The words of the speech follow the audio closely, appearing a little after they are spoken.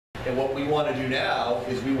And what we want to do now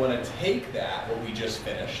is we want to take that, what we just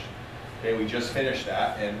finished, okay, we just finished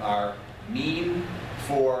that, and our mean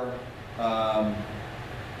for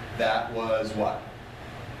that was what?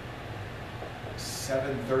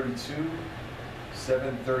 732,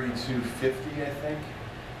 732.50, I think.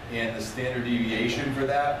 And the standard deviation for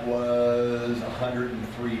that was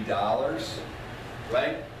 $103,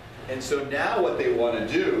 right? And so now what they want to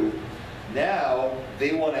do, now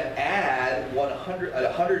they want to add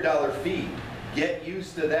a $100 fee. Get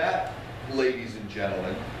used to that, ladies and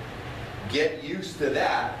gentlemen. Get used to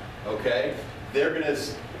that, okay? They're going to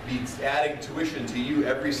be adding tuition to you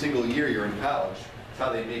every single year you're in college. That's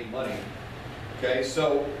how they make money. Okay,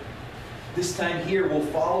 so this time here we'll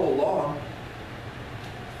follow along.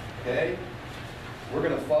 Okay, we're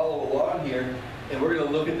going to follow along here, and we're going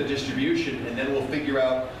to look at the distribution, and then we'll figure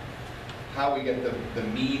out how we get the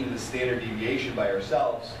mean and the standard deviation by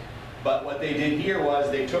ourselves. But what they did here was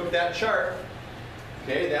they took that chart,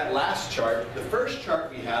 okay, that last chart. The first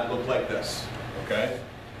chart we had looked like this, okay?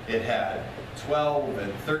 It had 12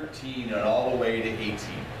 and 13 and all the way to 18.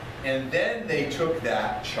 And then they took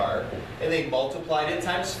that chart and they multiplied it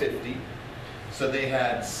times 50. So they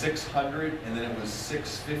had 600, and then it was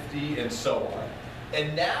 650, and so on.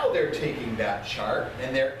 And now they're taking that chart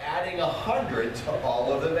and they're adding 100 to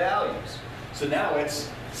all of the values. So now it's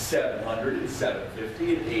 700 and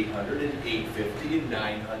 750 and 800 and 850 and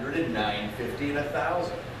 900 and 950 and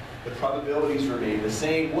 1,000. The probabilities remain the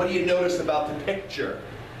same. What do you notice about the picture?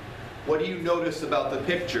 What do you notice about the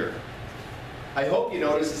picture? I hope you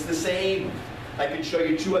notice it's the same. I can show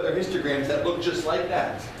you two other histograms that look just like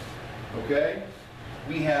that. Okay?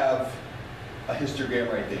 We have a histogram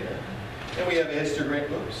right there. And we have a histogram,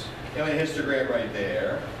 oops, and a histogram right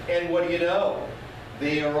there. And what do you know?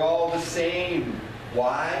 They are all the same.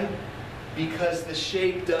 Why? Because the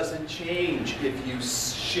shape doesn't change if you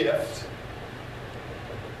shift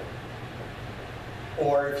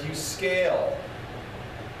or if you scale.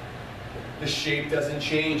 The shape doesn't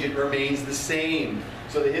change, it remains the same.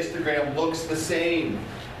 So the histogram looks the same.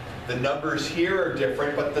 The numbers here are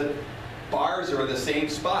different, but the bars are in the same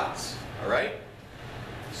spots, all right?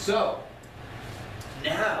 So,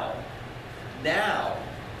 now,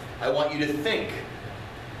 I want you to think,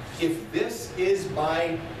 if this is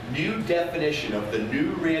my new definition of the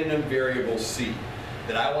new random variable C,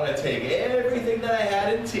 then I want to take everything that I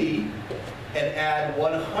had in T and add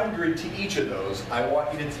 100 to each of those. I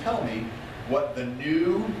want you to tell me what the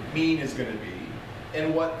new mean is going to be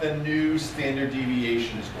and what the new standard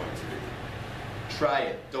deviation is going to be. Try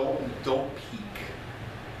it. Don't peek.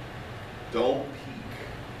 Don't peek.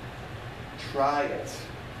 Try it.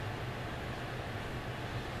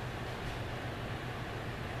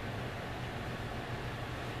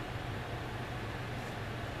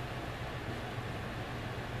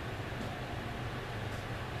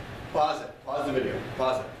 Pause it. Pause the video.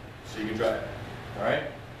 Pause it so you can try it. All right?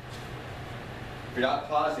 If you're not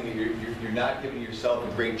pausing it, you're not giving yourself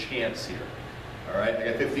a great chance here. All right? I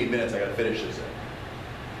got 15 minutes. I got to finish this in.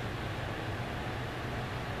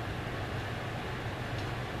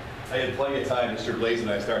 I had plenty of time. Mr. Blaze and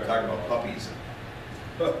I started talking about puppies.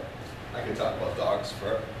 I could talk about dogs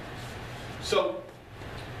forever. So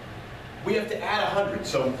we have to add 100.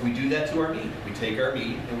 So we do that to our mean. We take our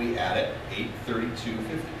mean and we add it,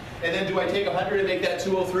 832.50. And then do I take 100 and make that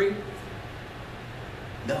 203?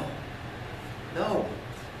 No. No.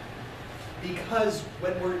 Because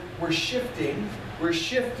when we're shifting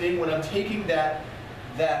when I'm taking the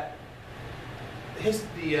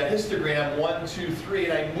histogram 1, 2, 3,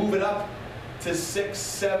 and I move it up to 6,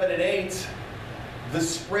 7, and 8, the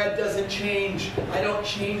spread doesn't change. I don't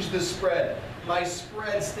change the spread. My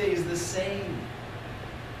spread stays the same.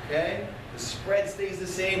 Okay? The spread stays the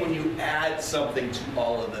same when you add something to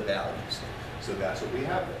all of the values. So that's what we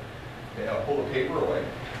have there. Okay, I'll pull the paper away.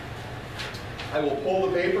 I will pull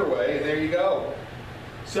the paper away, and there you go.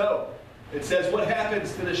 So, it says, what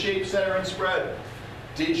happens to the shape, center, and spread?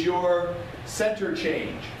 Did your center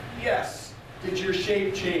change? Yes. Did your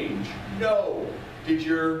shape change? No. Did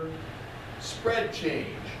your spread change?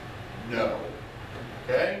 No.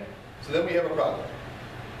 Okay? So then we have a problem.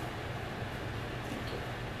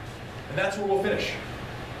 And that's where we'll finish.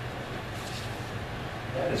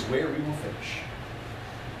 That is where we will finish.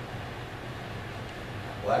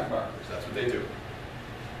 Black markers, that's what they do.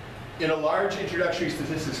 In a large introductory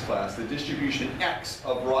statistics class, the distribution X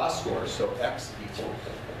of raw scores, so X equals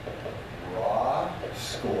raw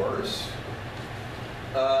scores,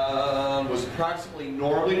 was approximately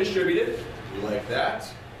normally distributed. We like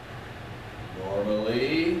that.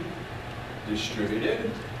 Normally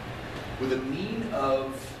distributed with a mean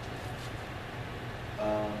of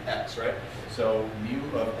x, right? So mu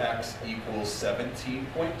of x equals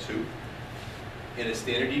 17.2 in a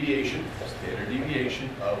standard deviation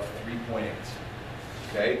of 3.8.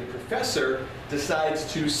 Okay, the professor decides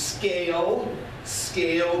to scale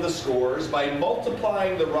the scores by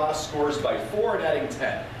multiplying the raw scores by 4 and adding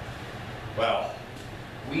 10. Well,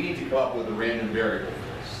 we need to come up with a random variable for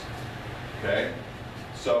this. Okay,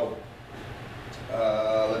 so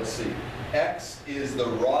let's see. X is the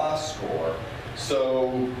raw score.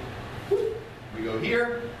 So we go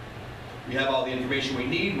here. We have all the information we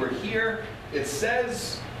need. We're here. It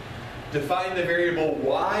says define the variable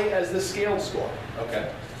y as the scaled score.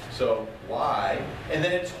 Okay, so y, and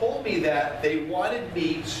then it told me that they wanted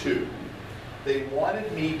me to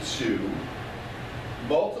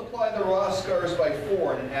multiply the raw scores by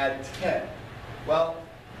 4 and add 10. Well,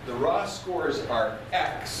 the raw scores are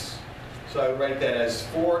x, so I would write that as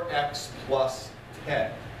 4x plus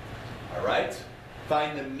 10. All right?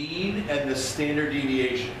 Find the mean and the standard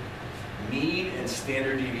deviation. Mean and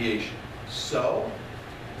standard deviation. So,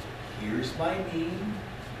 here's my mean.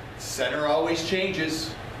 Center always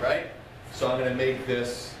changes, right? So I'm going to make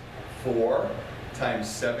this 4 times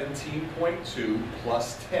 17.2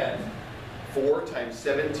 plus 10. 4 times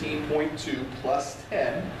 17.2 plus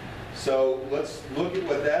 10. So let's look at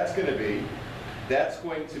what that's going to be. That's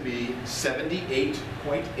going to be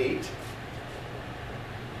 78.8.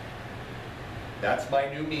 That's my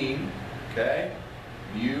new mean, okay?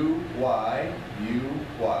 Mu y.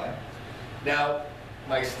 Now,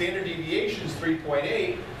 my standard deviation is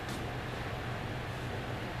 3.8.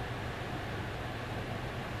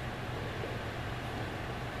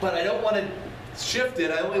 But I don't want to shift it,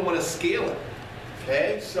 I only want to scale it.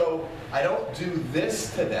 Okay, so I don't do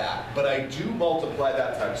this to that, but I do multiply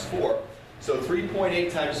that times 4. So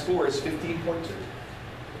 3.8 times 4 is 15.2.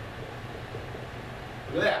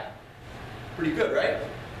 Look at that. Pretty good, right?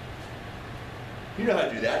 You know how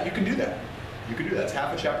to do that. You can do that. You can do that. It's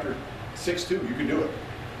half of chapter 6 too. You can do it.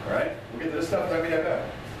 All right? We'll get to this stuff when I meet up.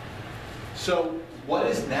 So what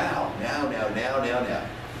is now? Now.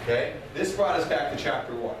 Okay? This brought us back to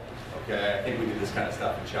chapter 1. Okay? I think we did this kind of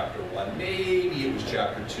stuff in chapter 1. Maybe it was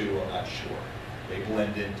chapter 2. I'm not sure. They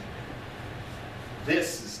blended.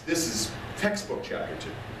 This is textbook chapter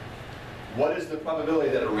 2. What is the probability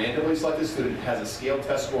that a randomly selected student has a scale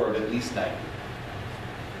test score of at least 90?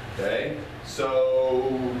 Okay? So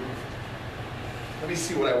let me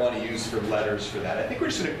see what I want to use for letters for that. I think we're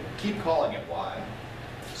just going to keep calling it y.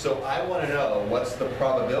 So I want to know what's the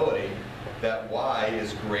probability that y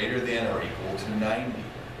is greater than or equal to 90.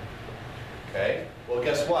 Okay? Well,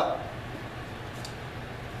 guess what?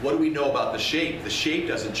 What do we know about the shape? The shape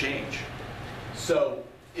doesn't change. So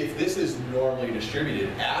if this is normally distributed,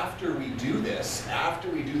 after we do this, after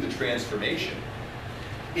we do the transformation,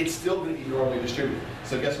 it's still going to be normally distributed.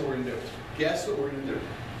 So guess what we're going to do? Guess what we're going to do?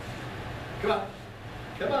 Come on.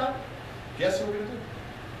 Come on. Guess what we're going to do?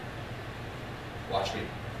 Watch me.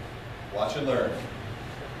 Watch and learn.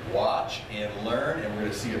 Watch and learn, and we're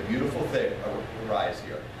going to see a beautiful thing arise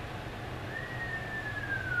here.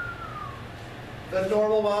 The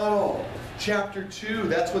normal model. Chapter 2,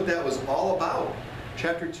 that's what that was all about.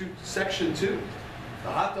 Chapter 2, section 2. The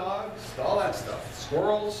hot dogs, all that stuff.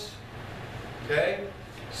 Squirrels. Okay?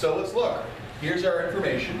 So let's look. Here's our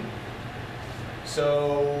information.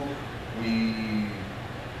 So we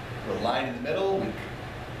put a line in the middle. We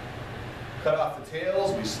cut off the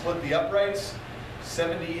tails. We split the uprights.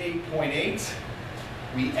 78.8.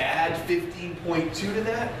 We add 15.2 to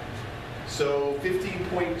that. So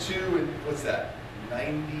 15.2 and what's that?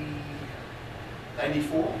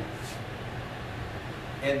 94.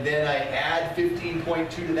 And then I add 15.2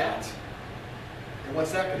 to that. And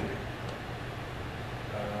what's that going to be?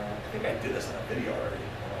 I think I did this on a video already.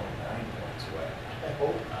 Oh, 9.2. I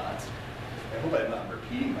hope not. I hope I'm not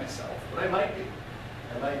repeating myself, but I might be.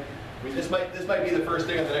 I mean, this might be the first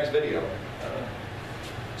thing on the next video.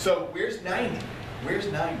 So where's 90? Where's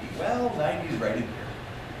 90? Well, 90 is right in here.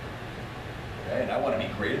 Okay, and I want to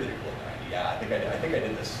be greater than or equal to 90. Yeah, I think I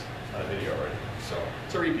did this on a video already. So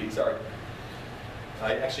it's a repeat. Sorry.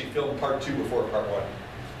 I actually filmed part 2 before part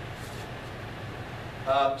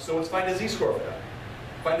 1. So let's find a z-score for that.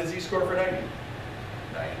 Find a z-score for 90.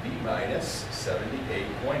 90 minus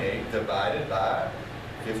 78.8 divided by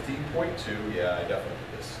 15.2. Yeah, I definitely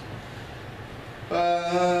did this.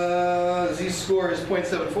 Z-score is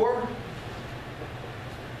 0.74.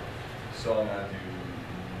 So I'm going to do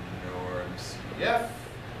norm CF,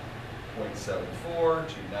 0.74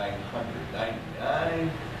 to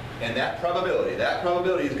 999. And that probability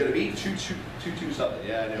is going to be 22 something.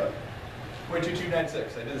 Yeah, I knew it.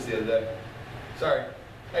 0.2296. I did this the other day. Sorry.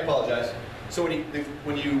 I apologize. So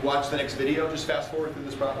when you watch the next video, just fast forward through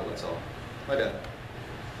this problem, that's all. My bad.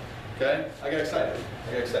 Okay? I got excited.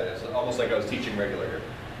 It's almost like I was teaching regular here,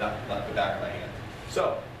 not the back of my hand.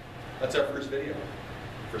 So, that's our first video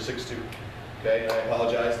for 6.2. Okay, and I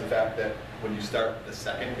apologize for the fact that when you start the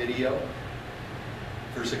second video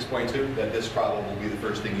for 6.2, that this problem will be the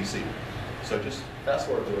first thing you see. So just fast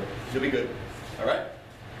forward through it. You'll be good. All right?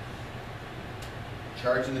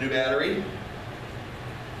 Charging the new battery.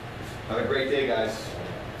 Have a great day, guys.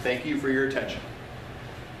 Thank you for your attention.